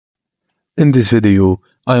In this video,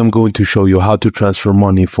 I am going to show you how to transfer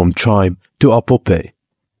money from Chime to Apple Pay.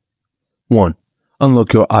 1.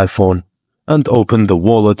 Unlock your iPhone and open the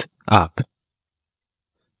Wallet app.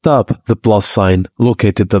 Tap the plus sign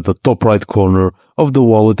located at the top right corner of the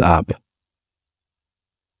Wallet app.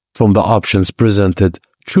 From the options presented,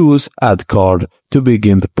 choose Add Card to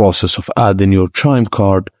begin the process of adding your Chime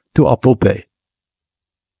card to Apple Pay.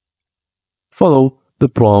 Follow the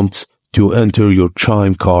prompts to enter your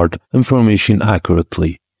Chime card information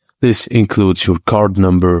accurately. This includes your card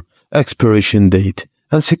number, expiration date,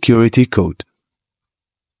 and security code.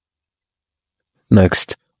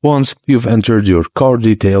 Next, once you've entered your card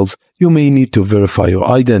details, you may need to verify your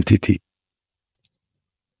identity.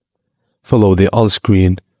 Follow the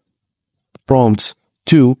on-screen prompts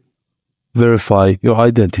to verify your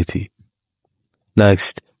identity.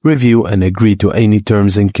 Next, review and agree to any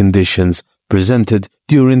terms and conditions presented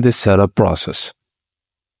during the setup process.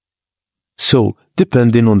 So,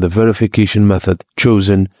 depending on the verification method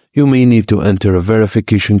chosen, you may need to enter a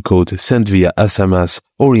verification code sent via SMS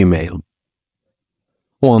or email.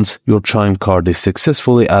 Once your Chime card is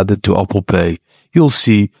successfully added to Apple Pay, you'll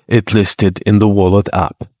see it listed in the Wallet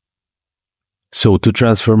app. So, to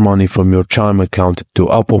transfer money from your Chime account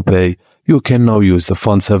to Apple Pay, you can now use the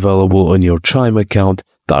funds available on your Chime account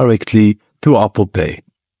directly through Apple Pay.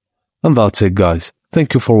 And that's it, guys.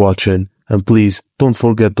 Thank you for watching, and please don't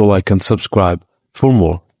forget to like and subscribe for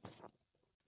more